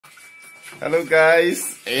Hello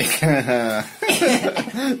guys. This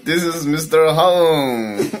is Mr.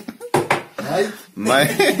 Haung. Hi.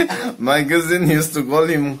 My cousin used to call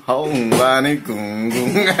him Haung Bani Kung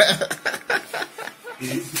Kung.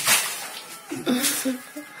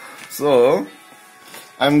 So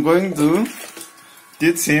I'm going to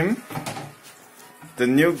teach him the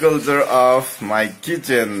new culture of my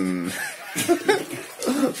kitchen.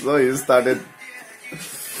 So he started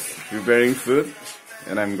preparing food,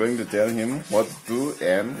 and I'm going to tell him what to do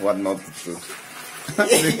and what not to do.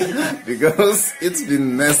 Because it's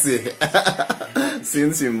been messy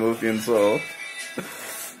since he moved in, so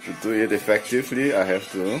to do it effectively I have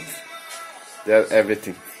to tell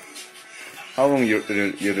everything. How long you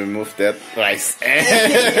remove that rice?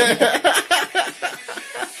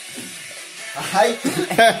 Hi.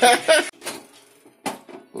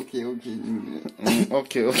 Okay.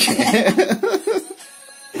 Okay.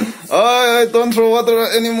 Oh, don't throw water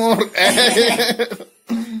anymore.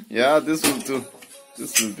 Yeah, this will do.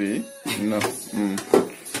 This will be no.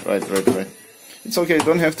 Right. It's okay.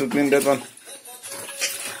 Don't have to clean that one.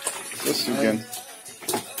 Just you can.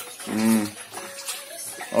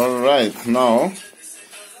 All right. Now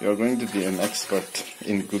you're going to be an expert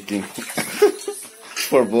in cooking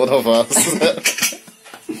for both of us.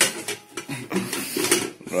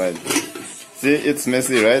 Right. See, it's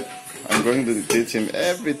messy, right? I'm going to teach him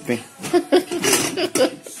everything.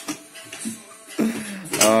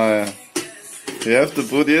 You have to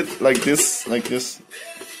put it like this.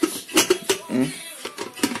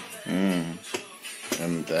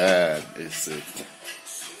 And that is it.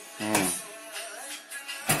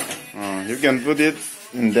 You can put it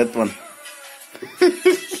in that one.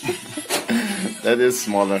 That is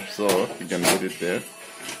smaller, so you can put it there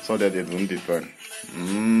so that it won't be burned.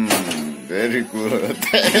 Very good.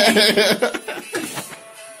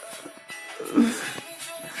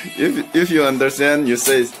 If you understand, you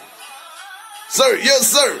say, "Sir, yes,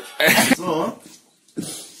 sir." So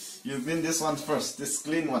you clean this one first, this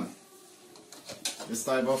clean one. This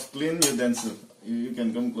type of clean utensil. You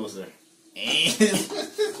can come closer.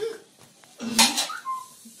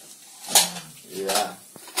 Yeah.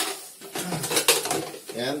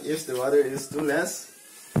 And if the water is too less,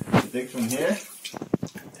 you take from here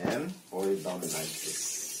and pour it down like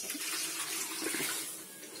this.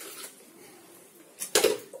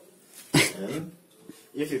 And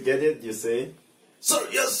if you get it, you say, "Sir,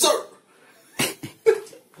 yes, sir."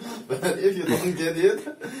 But if you don't get it,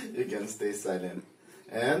 you can stay silent.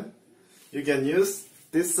 And you can use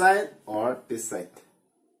this side or this side.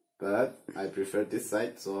 But I prefer this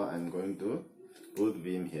side, so I'm going to put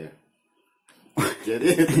Vim here. Get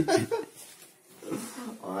it?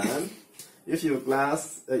 And if you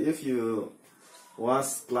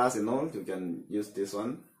wash glass and all, you can use this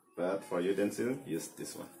one. But for utensil, use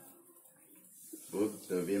this one. Put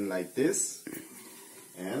the Vim like this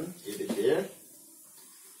and keep it here.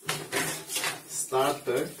 Start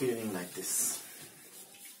the cleaning like this.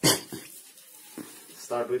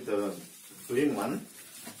 Start with the clean one,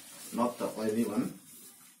 not the oily one.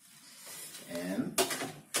 And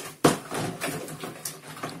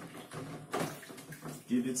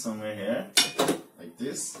keep it somewhere here, like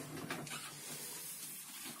this.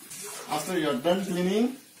 After you're done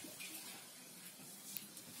cleaning,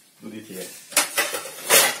 put it here,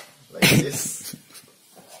 like this.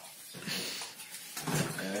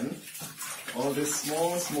 And all these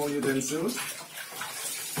small utensils,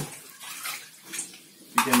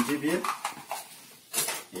 you can keep it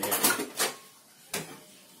here.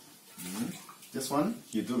 This one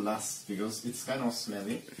you do last because it's kind of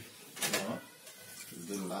smelly. So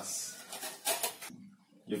you do last.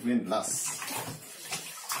 You clean last.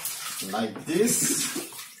 Like this.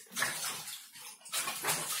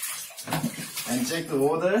 And check the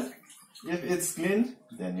water. If it's clean,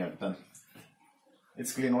 then you're done.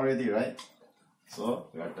 It's clean already, right? So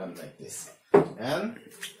you are done like this. And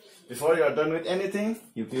before you are done with anything,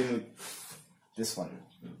 you clean with this one.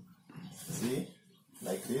 See?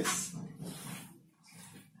 Like this.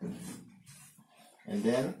 And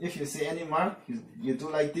then if you see any mark, you do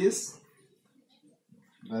like this.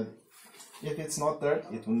 But if it's not dirt,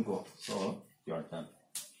 it won't go. So you are done.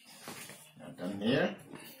 You are done here,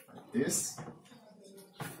 like this.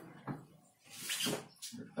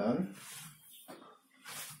 You're done.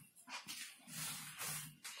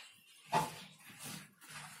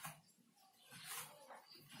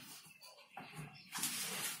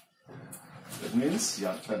 That means you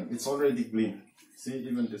are done. It's already clean. See,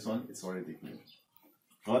 even this one, it's already clean.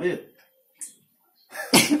 Got it?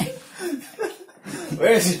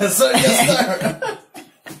 Where is your sir? Yes, sir.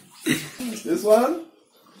 This one,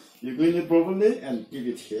 you clean it properly and keep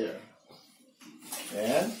it here.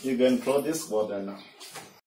 And you can throw this water now.